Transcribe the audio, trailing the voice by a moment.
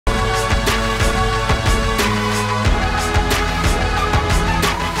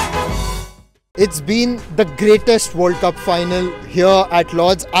It's been the greatest World Cup final here at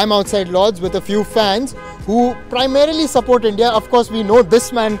Lord's. I'm outside Lord's with a few fans who primarily support India. Of course, we know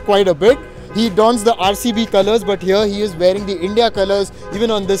this man quite a bit. He dons the RCB colours, but here he is wearing the India colours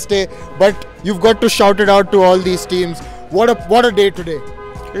even on this day. But you've got to shout it out to all these teams. What a day today.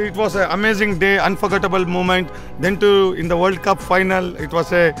 It was an amazing day, unforgettable moment. Then in the World Cup final, it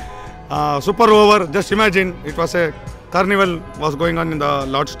was a super over. Just imagine, it was a carnival was going on in the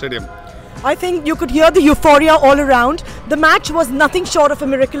Lord's Stadium. I think you could hear the euphoria all around. The match was nothing short of a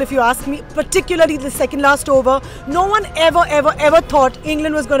miracle if you ask me, particularly the second last over. No one ever thought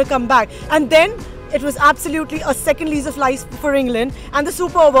England was going to come back. And then it was absolutely a second lease of life for England. And the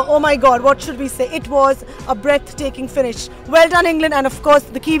super over, oh my God, what should we say? It was a breathtaking finish. Well done England, and of course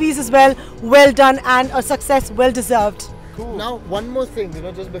the Kiwis as well. Well done and a success well deserved. Cool. Now one more thing,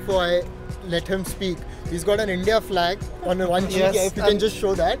 just before I let him speak. He's got an India flag on one cheek, if you can just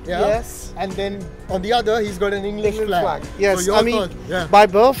show that. Yeah. Yes. And then on the other, he's got an English flag. Yes, so I mean, by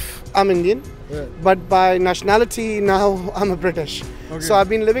birth, I'm Indian. Yeah. But by nationality, now I'm a British. Okay. So I've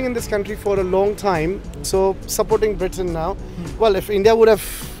been living in this country for a long time. So supporting Britain now. Well, if India would have,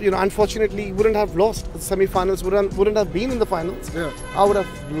 unfortunately, wouldn't have lost the semi-finals, wouldn't have been in the finals. Yeah. I would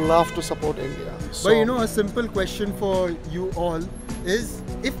have loved to support India. So, but a simple question for you all is,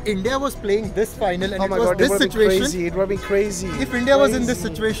 if India was playing this final and this situation, it would have been crazy. If India was in this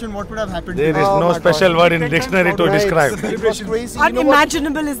situation, what would have happened? There is no special word in dictionary to describe. It was crazy.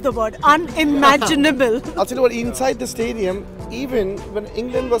 Unimaginable is the word. Unimaginable. I'll tell you what, inside the stadium, even when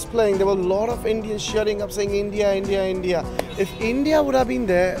England was playing, there were a lot of Indians cheering up saying India, India, India. If India would have been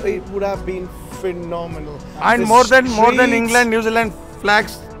there, it would have been phenomenal. And more than England, New Zealand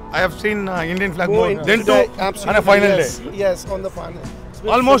flags, I have seen Indian flag more than on a final day. Yes, on the final.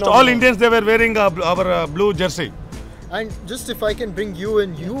 Almost all Indians, they were wearing our blue jersey. And just if I can bring you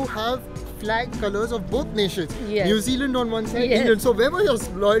in, you have flag colours of both nations. Yes. New Zealand on one side, England. So where were your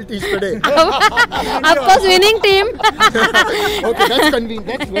loyalties today? Of course, winning team. Okay, that's convenient.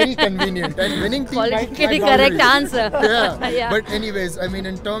 That's very convenient. And winning team. Politically correct answer. Yeah. But anyways, I mean,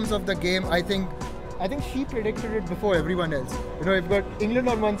 in terms of the game, I think she predicted it before everyone else. You've got England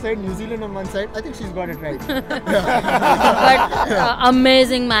on one side, New Zealand on one side. I think she's got it right. But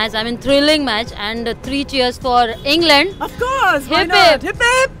amazing match. I mean, thrilling match, and 3 cheers for England. Of course. Hip hip. Hip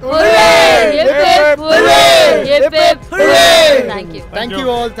hip. Hooray! Hip hip. Hooray! Hip hip. Hooray! Thank you. Thank you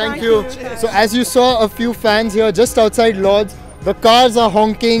all. Thank you. So as you saw, a few fans here just outside Lord's. The cars are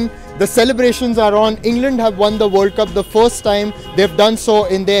honking. The celebrations are on. England have won the World Cup the first time they've done so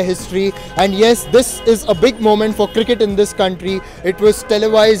in their history. And yes, this is a big moment for cricket in this country. It was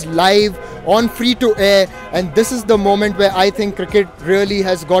televised live on free to air. And this is the moment where I think cricket really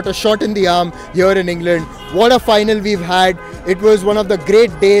has got a shot in the arm here in England. What a final we've had. It was one of the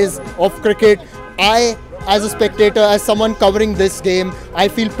great days of cricket. As a spectator, as someone covering this game, I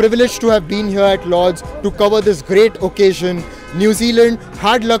feel privileged to have been here at Lord's to cover this great occasion. New Zealand,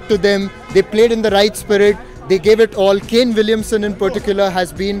 hard luck to them. They played in the right spirit. They gave it all. Kane Williamson in particular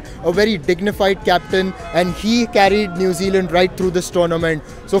has been a very dignified captain, and he carried New Zealand right through this tournament.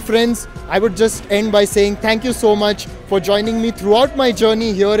 So friends, I would just end by saying thank you so much for joining me throughout my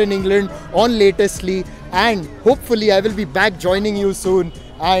journey here in England on Latestly, and hopefully I will be back joining you soon.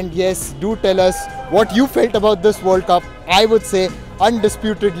 And yes, do tell us what you felt about this World Cup. I would say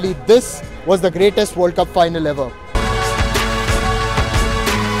undisputedly this was the greatest World Cup final ever.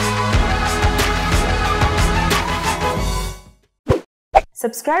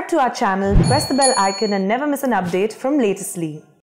 Subscribe to our channel, press the bell icon and never miss an update from Latestly.